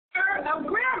of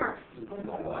grammar.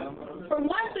 For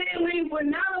one thing, we were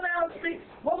not allowed to speak.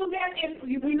 What was that?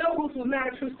 We know Ruth was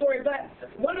not a true story, but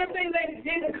one of the things they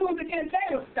did that Cougar can't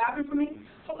say was stopping for me.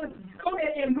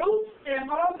 In Ruth and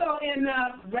also in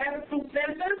Rabbit Proof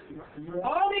Fences,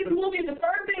 all these movies, the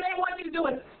first thing they want you to do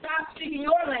is stop speaking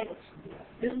your language.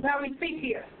 This is how we speak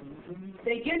here.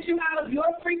 They get you out of your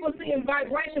frequency and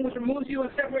vibration, which removes you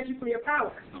and separates you from your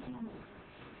power.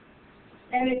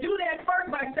 And they do that first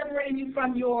by separating you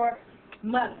from your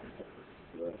mother.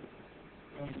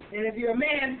 And if you're a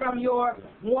man, from your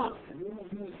woman.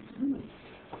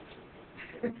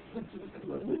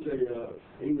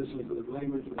 English is the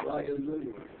language of liars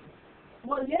anyway.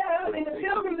 Well, yeah, I mean, the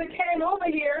pilgrims that came over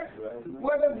here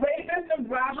were the rapists, the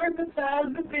robbers, the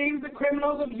thugs, the thieves, the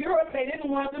criminals of Europe. They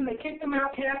didn't want them. They kicked them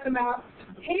out, cast them out.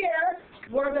 Here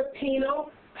were the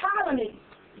penal colonies.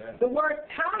 The word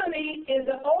colony is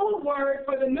the old word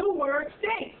for the new word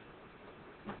state.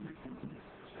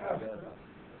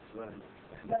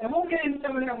 And we'll get into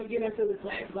some of that when we get into this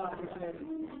last block.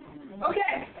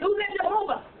 Okay, who's in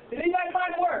Jehovah? Did anybody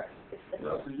find the word?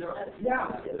 Yeah.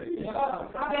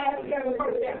 My bad. We got to go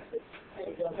first. Yeah.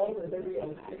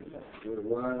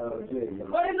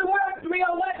 What is the word?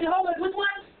 301 Jehovah. Which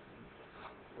one?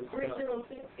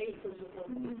 3068.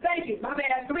 Thank you. My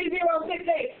bad.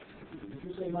 3068. Did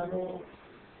you say my name?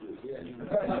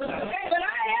 Hey, but I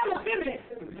am a feminist.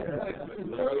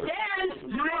 And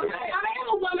I am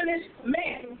a womanish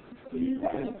man.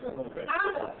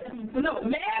 No,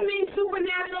 man means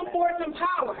supernatural force and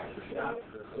power.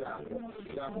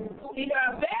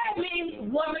 Bad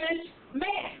means womanish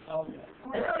man.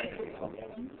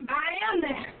 I am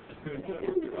that.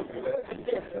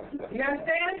 You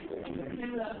understand?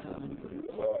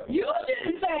 You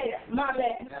didn't say it. My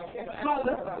bad.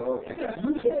 Mother.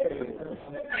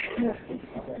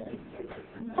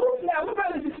 Now, what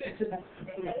brother just said tonight?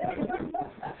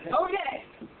 Okay.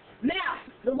 Now,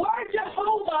 the word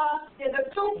Jehovah is a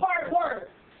two-part word.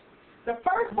 The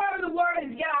first part of the word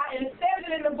is Yah, and it says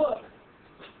it in the book.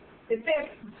 It says,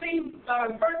 see,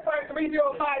 first part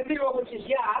 3050, which is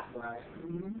Yah.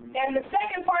 And the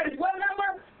second part is what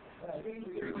number?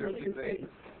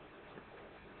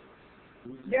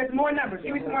 There's more numbers.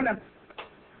 Give me some more numbers.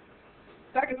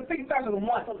 So I think it starts with a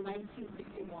 1. Turn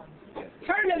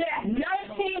to that.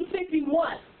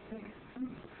 1961.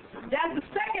 That's the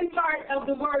second part of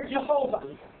the word Jehovah.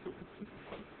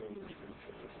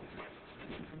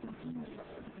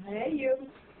 Hey, you.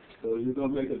 So you're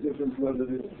going to make a difference whether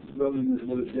it's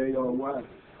with a J or a Y?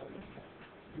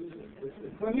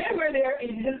 Remember, there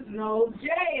is no J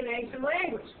in ancient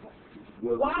language.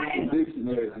 Well, why? The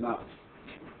dictionary is not.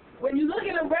 When you look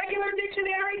in a regular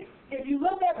dictionary, if you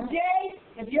look up J,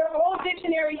 if your old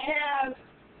dictionary has,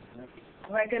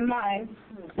 like in mine,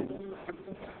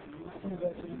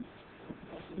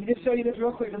 let me just show you this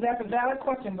real quick, because that's a valid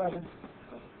question, brother.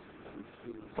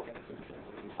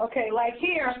 Okay, like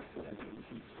here,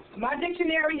 my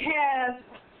dictionary has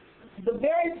the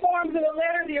very forms of the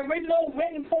letter, the original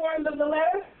written forms of the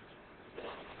letter,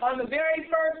 on the very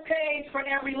first page for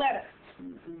every letter.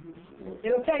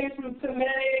 It'll tell you from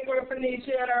Semitic or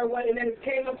Phoenician or what, and then it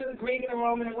came up to the Greek and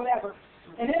Roman or whatever.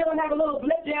 And then it'll have a little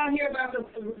blip down here about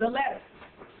the letter.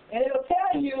 And it'll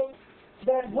tell you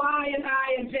that Y and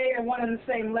I and J are one and the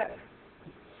same letter.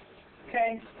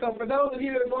 Okay? So for those of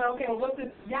you who are going, okay, well, what's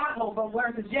this Yahoo, but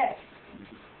where's the J?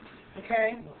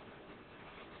 Okay?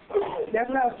 That's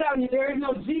what I was telling you. There is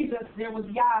no Jesus. There was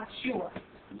Yahshua.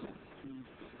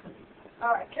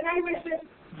 All right. Can I read this?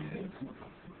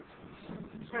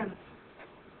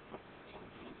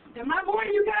 Am I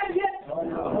boring you guys yet?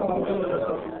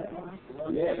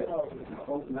 Yeah.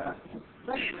 Hope not.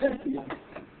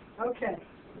 Okay.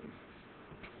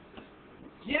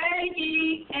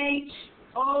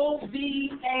 Jehovah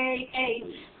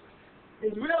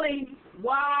is really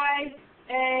Yahvah.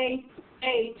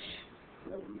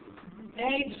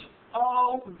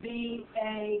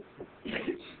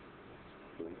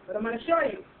 But I'm going to show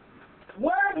you.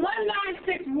 Word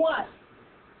 1961.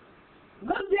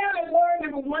 Look down at word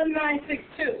number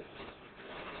 1962.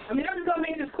 I'm just going to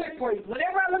make this quick for you.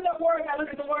 Whenever I look up words, I look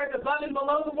at the words above and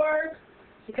below the word,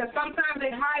 because sometimes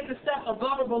they hide the stuff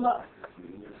above or below.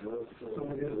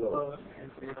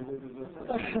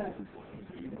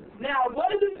 Now, what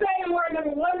does it say in word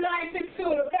number 1962?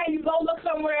 It'll tell you go look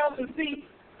somewhere else and see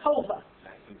Hova.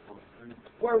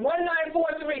 Word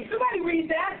 1943. Somebody read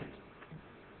that.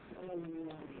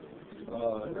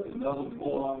 Another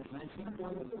form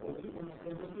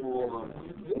for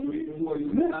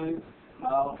 349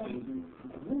 out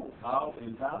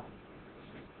and top.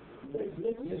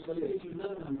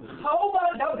 Hova,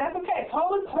 no, that's okay.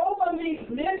 Hova means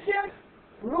leadership,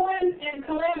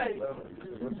 calamity,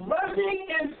 rushing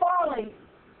and falling,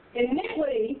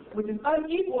 iniquity, which is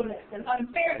unequalness and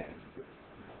unfairness.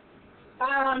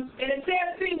 And it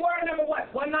says, see word number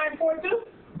what? 1942?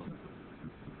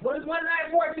 What does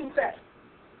 1942 say?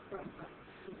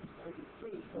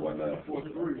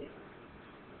 1943.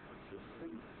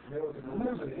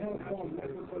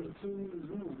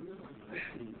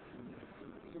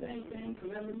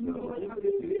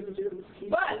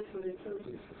 But,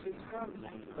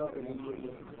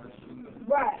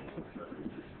 right.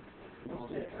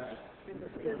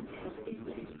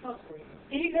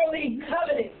 Eagerly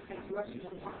coveting,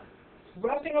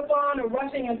 rushing upon or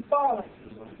rushing and falling.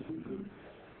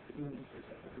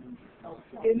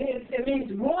 It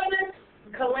means ruinous,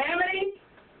 calamity,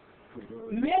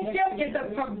 mischief is a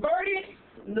perverted,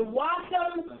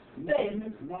 noisome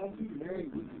thing.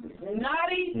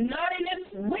 Naughtiness,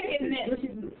 wickedness.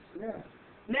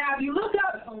 Now, if you look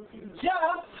up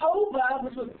Jehovah,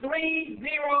 which was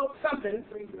 30-something,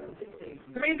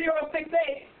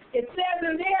 3068, it says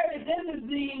in there that this is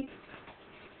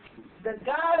the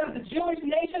God of the Jewish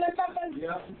nation or something?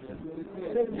 Yeah.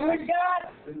 The Jewish God?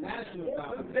 The national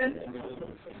God. Say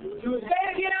it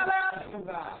again out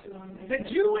loud. The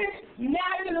Jewish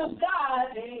national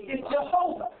God is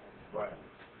Jehovah. Right.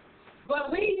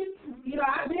 But we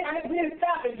didn't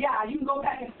stop it. Yeah, you can go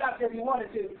back and stop if you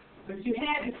wanted to. But you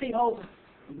had to see Jehovah.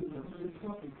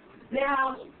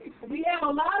 Now, we have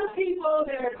a lot of people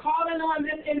that are calling on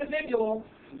this individual,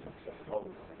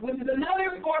 which is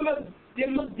another form of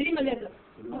demonism,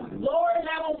 lower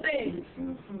level things.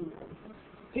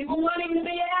 People wanting to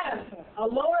be Adam, a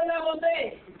lower level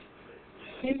thing.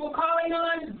 People calling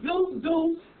on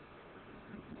Zeus,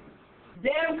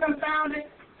 damn confounded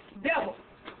devil.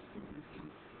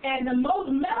 And the most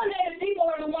melanated people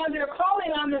are the ones that are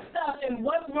calling on this stuff, and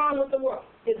what's wrong with the world?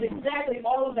 It's exactly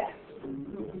all of that.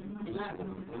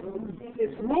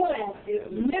 It's ruin, it's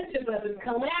mischievous, it's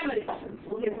calamity,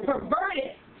 it's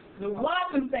perverted, the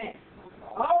Watson thing.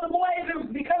 All the boys are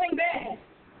becoming bad.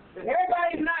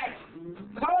 Everybody's nice,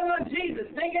 calling on Jesus,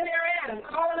 thinking they're Adam,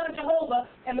 calling on Jehovah,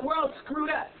 and the world's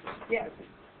screwed up. Yes.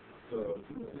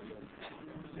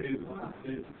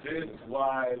 Is this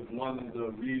why one of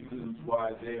the reasons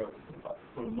why they are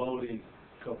promoting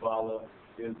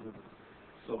Kabbalism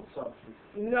so tough?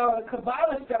 No, the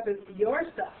Kabbalah stuff is your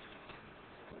stuff.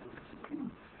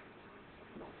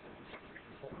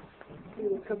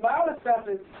 The Kabbalah stuff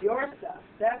is your stuff.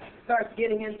 That starts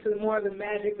getting into more of the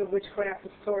magic, the witchcraft,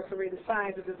 the sorcery, the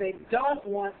sciences that they don't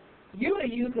want you to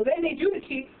use, so they need you to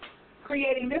keep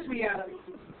creating this reality.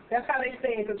 That's how they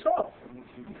stay in control.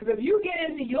 Because if you get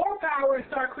into your power and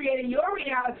start creating your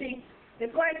reality,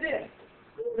 it's like this.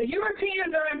 The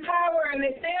Europeans are in power, and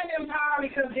they stand in power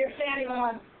because they're standing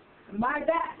on my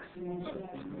back.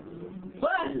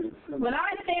 But when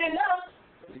I stand up,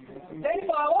 they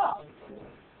fall off.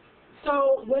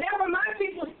 So whenever my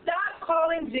people stop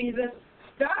calling Jesus,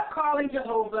 stop calling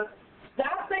Jehovah,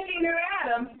 stop thinking they're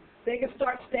Adam, they can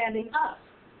start standing up.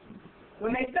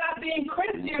 When they stop being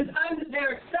Christians under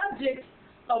their subjects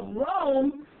of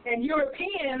Rome and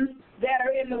Europeans that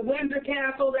are in the Windsor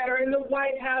Castle, that are in the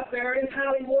White House, that are in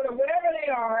Hollywood, or whatever they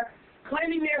are,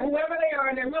 claiming they're whoever they are,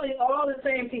 and they're really all the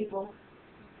same people,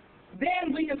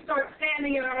 then we can start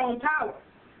standing in our own power,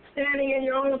 standing in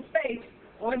your own space,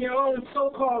 on your own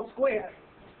so-called square.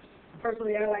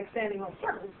 Personally, I like standing on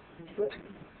circles, but,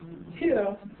 you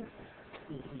know.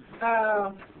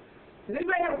 Does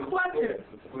anybody have a question?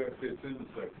 The square fits in the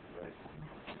circle, right?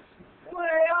 Well,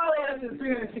 they all add up to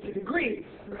 360 degrees.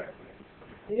 Right.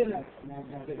 You know.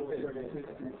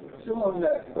 Show them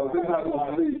that. So they're not going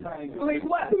to believe. Believe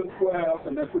what? Put a square up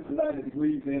and they put the 90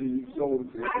 degrees in and you show them.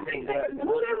 I think that, who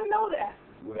doesn't know that?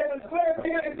 There's a square of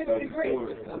 360 degrees.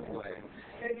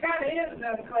 It kind of is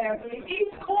another class. I mean,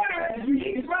 each corner,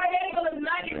 each right angle is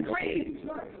 90 degrees.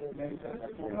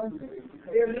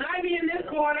 There's 90 in this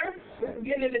corner. This is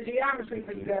getting into geometry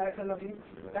for you guys, some of you.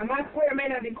 Now, my square may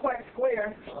not be quite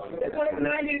square. This one is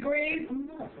 90 degrees.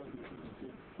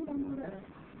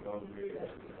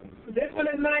 This one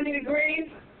is 90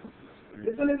 degrees.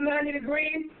 This one is 90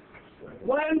 degrees.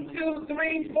 1, 2,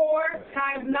 3, 4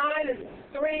 times 9 is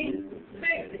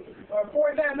 360. Or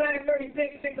 4 times 9 is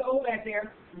 36. Stick the O back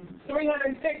there.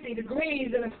 360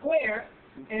 degrees in a square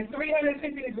and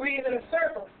 360 degrees in a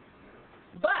circle.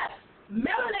 But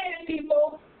melanated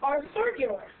people are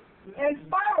circular and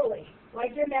spiraling,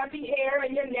 like your nappy hair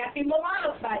and your nappy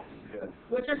melanocytes,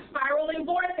 which are spiraling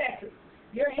vortexes.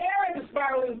 Your hair is a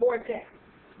spiraling vortex.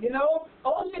 You know,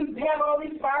 oceans have all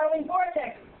these spiraling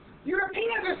vortexes.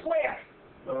 Europeans are square.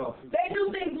 They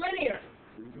do things linear.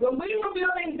 When we were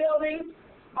building buildings,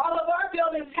 all of our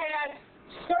buildings had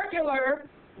rectangular,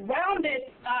 rounded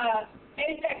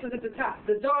apexes at the top.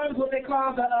 The domes, what they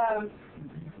call the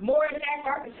Moorish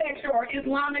architecture or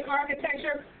Islamic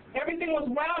architecture, everything was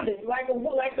rounded, like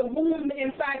the womb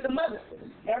inside the mother.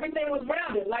 Everything was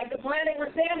rounded, like the planet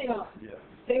we're standing on. Yeah.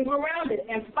 Things were rounded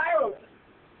and spiraled.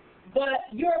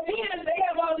 But Europeans, they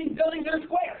have all these buildings that are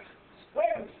squares.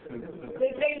 Squares.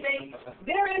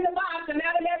 They're in the box, and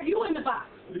now they have you in the box.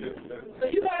 So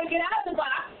you got to get out of the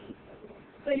box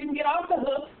so you can get off the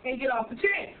hook and get off the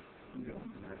chain.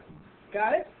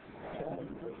 Got it?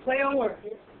 Play on words.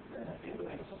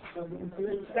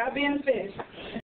 Stop being a fish.